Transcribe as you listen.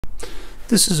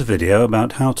This is a video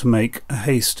about how to make a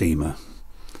hay steamer.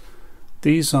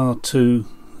 These are two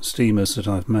steamers that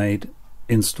I've made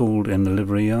installed in the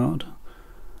livery yard.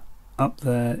 Up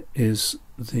there is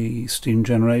the steam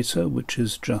generator, which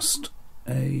is just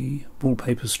a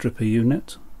wallpaper stripper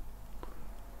unit.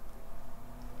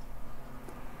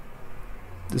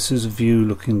 This is a view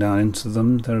looking down into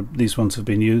them. These ones have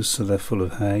been used, so they're full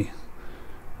of hay.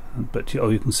 But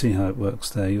you can see how it works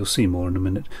there. You'll see more in a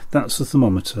minute. That's the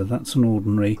thermometer. That's an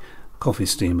ordinary coffee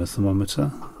steamer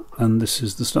thermometer, and this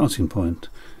is the starting point.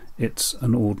 It's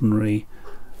an ordinary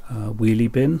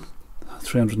wheelie bin,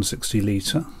 360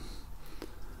 litre.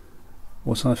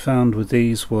 What I found with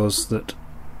these was that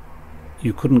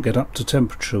you couldn't get up to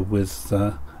temperature with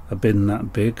a bin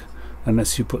that big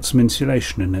unless you put some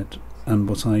insulation in it, and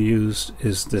what I used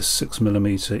is this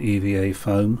 6mm EVA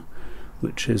foam,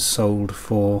 which is sold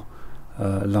for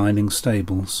lining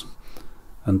stables,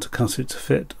 and to cut it to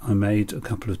fit I made a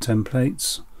couple of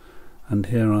templates, and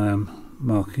here I am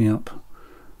marking up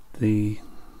the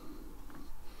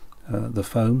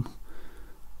foam.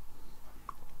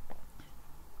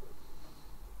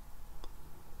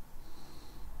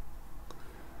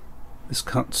 This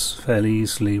cuts fairly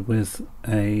easily with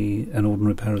an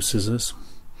ordinary pair of scissors.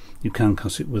 You can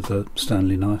cut it with a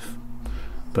Stanley knife,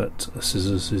 but a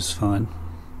scissors is fine.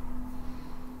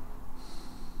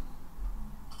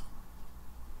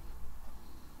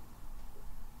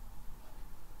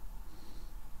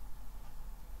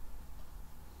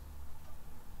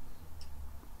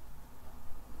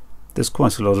 There's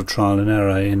quite a lot of trial and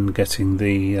error in getting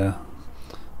the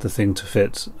thing to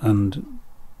fit, and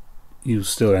you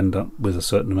still end up with a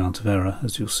certain amount of error,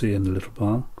 as you'll see in a little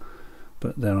while.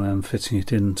 But there I am fitting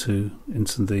it into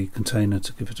the container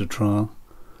to give it a trial.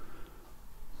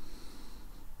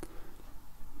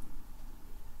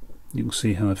 You can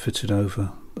see how I fitted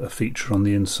over a feature on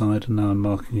the inside, and now I'm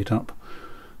marking it up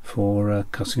for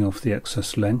cutting off the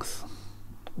excess length,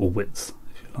 or width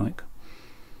if you like.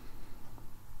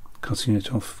 Cutting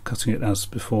it as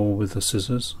before with the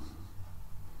scissors.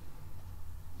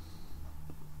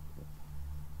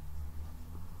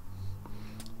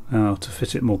 Now to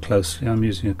fit it more closely I'm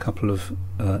using a couple of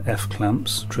F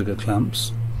clamps, trigger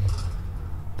clamps.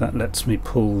 That lets me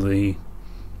pull the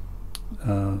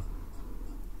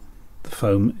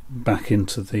foam back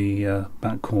into the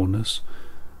back corners.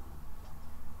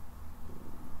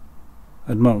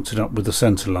 I'd marked it up with the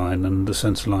centre line, and the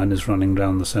centre line is running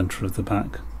down the centre of the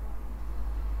back.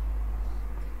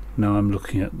 Now I'm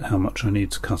looking at how much I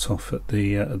need to cut off at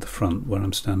the front where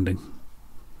I'm standing.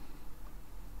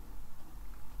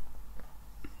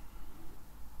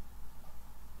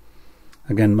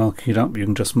 Again, marking it up, you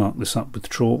can just mark this up with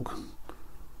chalk.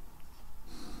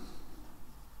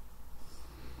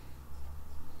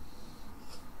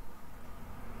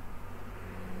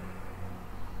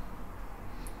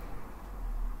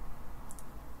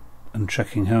 And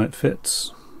checking how it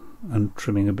fits and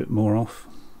trimming a bit more off.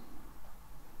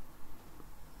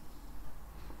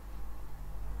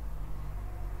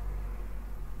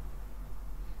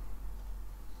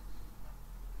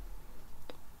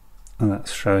 And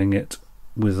that's showing it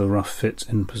with a rough fit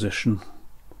in position.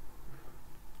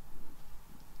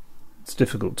 It's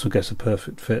difficult to get a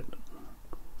perfect fit.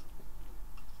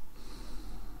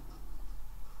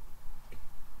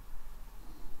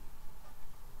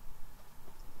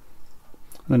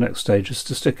 The next stage is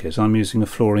to stick it. I'm using a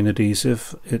flooring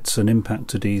adhesive. It's an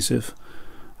impact adhesive,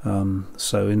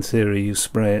 so in theory you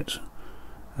spray it,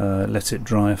 let it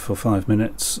dry for 5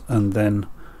 minutes, and then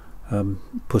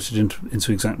put it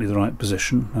into exactly the right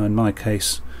position. Now in my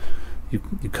case you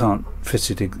can't fit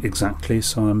it exactly,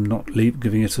 so I'm not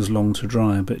giving it as long to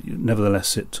dry, but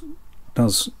nevertheless it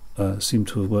does seem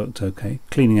to have worked okay.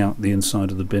 Cleaning out the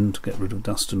inside of the bin to get rid of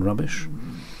dust and rubbish.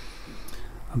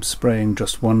 I'm spraying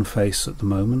just one face at the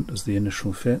moment as the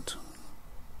initial fit.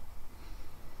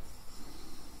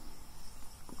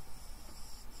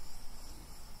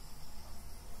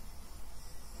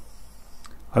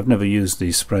 I've never used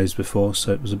these sprays before,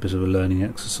 so it was a bit of a learning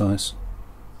exercise.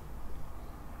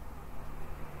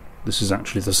 This is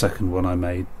actually the second one I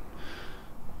made.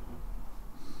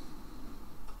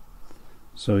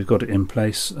 So we've got it in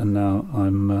place, and now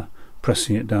I'm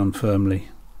pressing it down firmly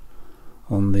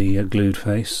on the glued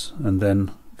face, and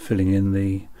then filling in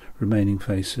the remaining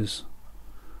faces,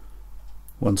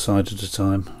 one side at a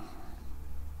time.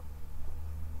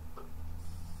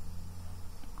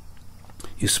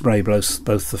 You spray both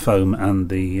the foam and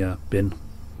the bin.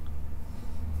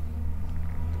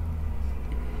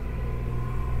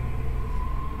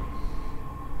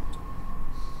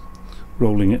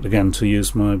 rolling it again to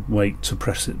use my weight to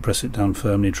press it down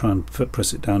firmly, try and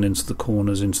press it down into the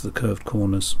corners, into the curved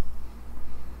corners.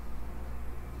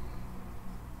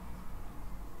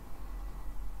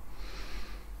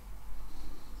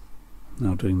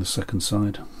 Now doing the second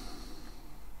side.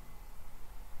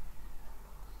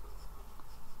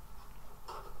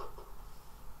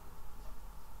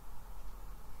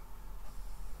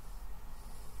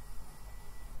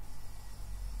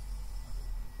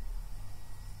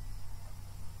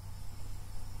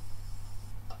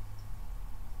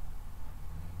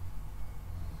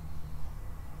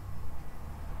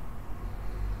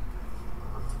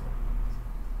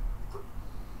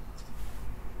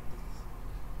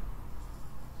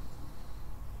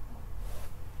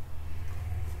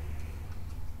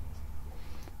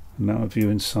 Now a view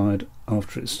inside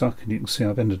after it's stuck, and you can see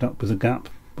I've ended up with a gap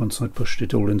once I pushed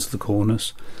it all into the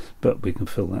corners, but we can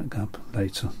fill that gap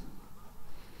later.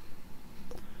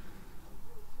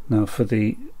 Now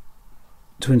to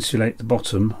insulate the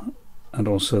bottom and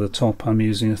also the top, I'm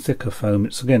using a thicker foam.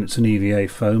 It's an EVA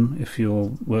foam. If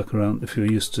you're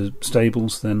used to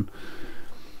stables, then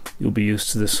you'll be used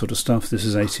to this sort of stuff. This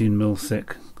is 18mm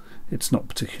thick. It's not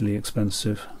particularly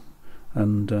expensive.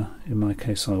 And in my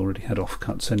case I already had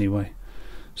offcuts anyway,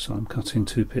 so I'm cutting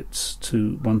 2 bits,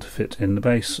 one to fit in the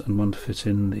base and one to fit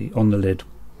in on the lid.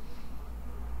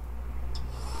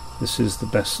 This is the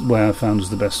best way I found is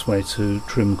the best way to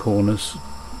trim corners,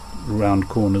 round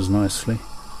corners nicely.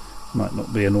 Might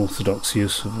not be an orthodox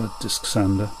use of a disc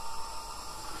sander,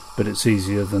 but it's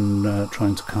easier than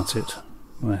trying to cut it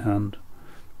by hand.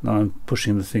 Now I'm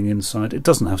pushing the thing inside. It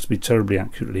doesn't have to be terribly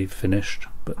accurately finished,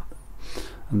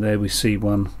 and there we see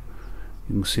one.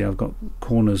 You can see I've got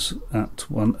corners at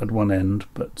one end,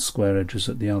 but square edges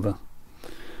at the other.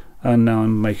 And now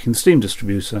I'm making the steam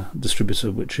distributor,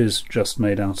 which is just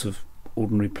made out of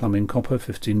ordinary plumbing copper,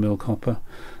 15mm copper.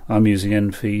 I'm using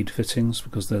end feed fittings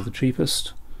because they're the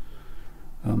cheapest.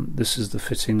 This is the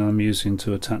fitting I'm using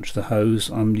to attach the hose.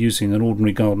 I'm using an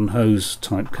ordinary garden hose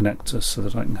type connector so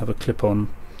that I can have a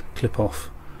clip-on, clip-off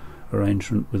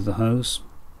arrangement with the hose.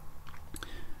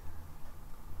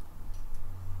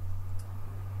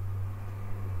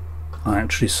 I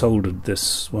actually soldered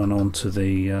this one onto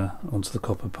the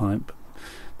copper pipe.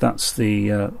 That's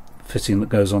the fitting that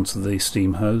goes onto the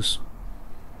steam hose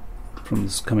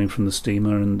coming from the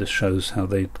steamer, and this shows how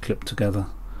they clip together.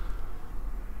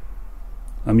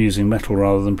 I'm using metal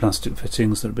rather than plastic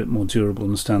fittings. They're a bit more durable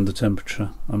and stand the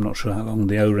temperature. I'm not sure how long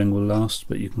the O-ring will last,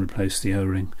 but you can replace the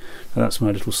O-ring. Now that's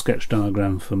my little sketch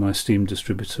diagram for my steam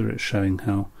distributor. It's showing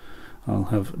how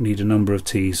I'll need a number of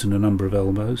T's and a number of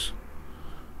elbows.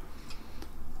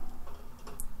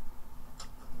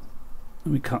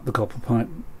 We cut the copper pipe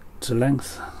to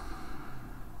length,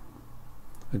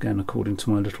 again according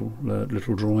to my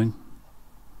little drawing.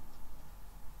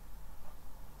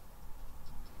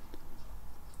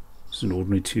 It's an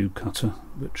ordinary tube cutter,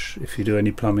 which if you do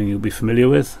any plumbing you'll be familiar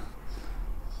with.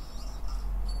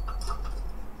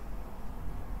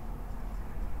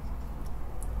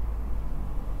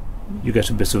 You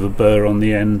get a bit of a burr on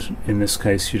the end. In this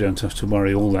case you don't have to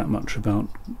worry all that much about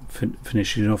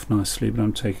finishing it off nicely, but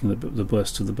I'm taking the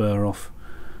worst of the burr off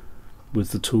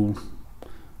with the tool,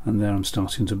 and there I'm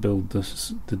starting to build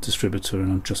the distributor,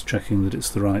 and I'm just checking that it's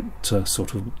the right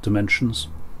sort of dimensions.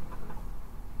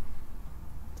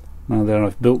 Now there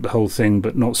I've built the whole thing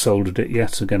but not soldered it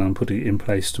yet. Again I'm putting it in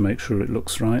place to make sure it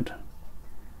looks right.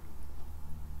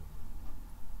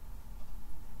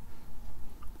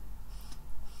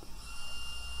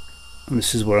 And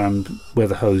this is where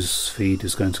the hose feed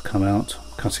is going to come out,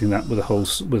 cutting that with a hole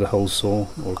saw,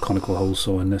 or a conical hole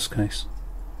saw in this case.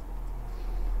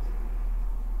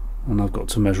 And I've got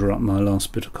to measure up my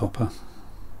last bit of copper.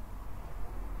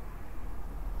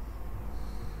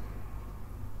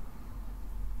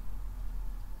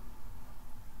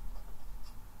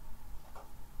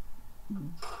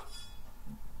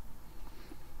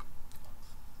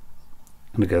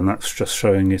 And again, that's just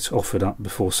showing it offered up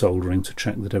before soldering to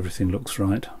check that everything looks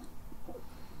right.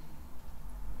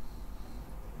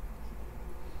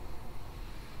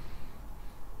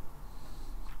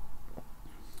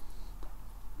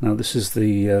 Now this is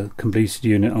the completed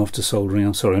unit after soldering.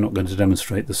 I'm sorry, I'm not going to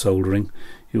demonstrate the soldering.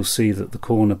 You'll see that the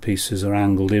corner pieces are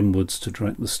angled inwards to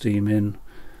direct the steam in.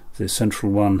 The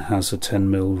central one has a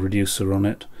 10mm reducer on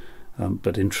it,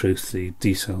 but in truth the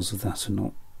details of that are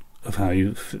not, of how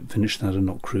you finish that, are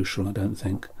not crucial, I don't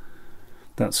think.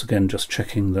 That's again just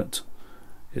checking that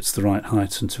it's the right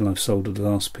height until I've soldered the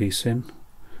last piece in.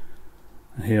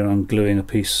 And here I'm gluing a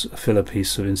filler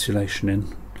piece of insulation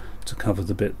in to cover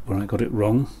the bit where I got it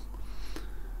wrong.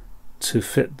 To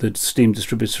fit the steam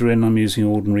distributor in, I'm using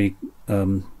ordinary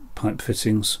pipe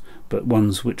fittings, but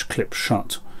ones which clip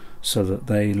shut so that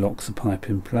they lock the pipe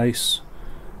in place.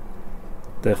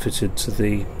 They're fitted to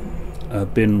the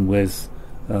bin with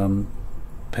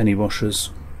penny washers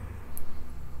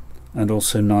and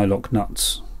also nylock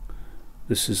nuts.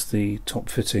 This is the top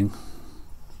fitting,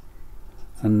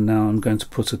 and now I'm going to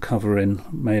put a cover in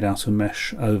made out of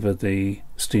mesh over the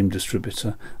steam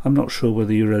distributor. I'm not sure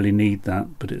whether you really need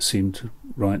that, but it seemed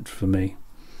right for me.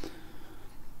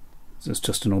 It's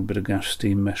just an odd bit of gash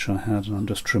steam mesh I had, and I'm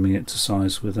just trimming it to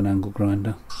size with an angle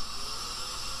grinder.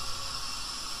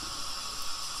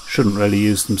 Shouldn't really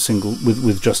use them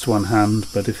with just one hand,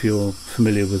 but if you're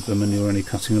familiar with them and you're only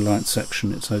cutting a light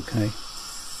section, it's okay.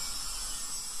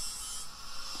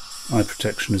 Eye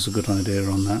protection is a good idea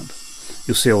on that.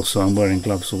 You'll see also I'm wearing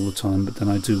gloves all the time, but then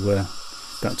I do wear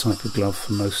that type of glove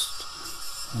for most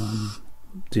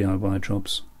DIY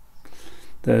jobs.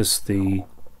 There's the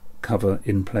cover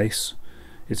in place.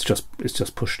 It's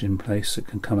just pushed in place. It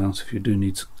can come out if you do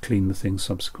need to clean the thing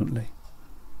subsequently.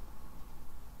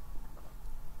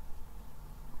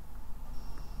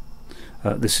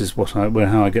 This is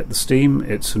how I get the steam.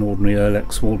 It's an ordinary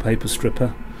Earlex wallpaper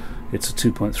stripper. It's a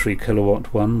 2.3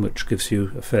 kilowatt one, which gives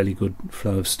you a fairly good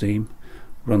flow of steam.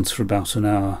 Runs for about an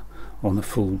hour on a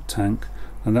full tank,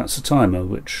 and that's a timer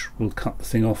which will cut the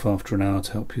thing off after an hour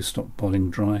to help you stop boiling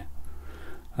dry.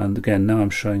 And again, now I'm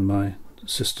showing my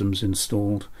systems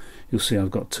installed. You'll see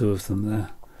I've got two of them there.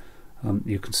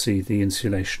 You can see the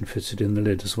insulation fitted in the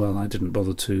lid as well. I didn't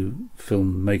bother to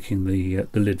film making the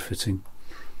lid fitting,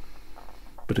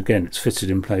 but again it's fitted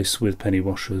in place with penny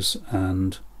washers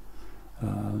and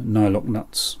nylock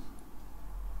nuts.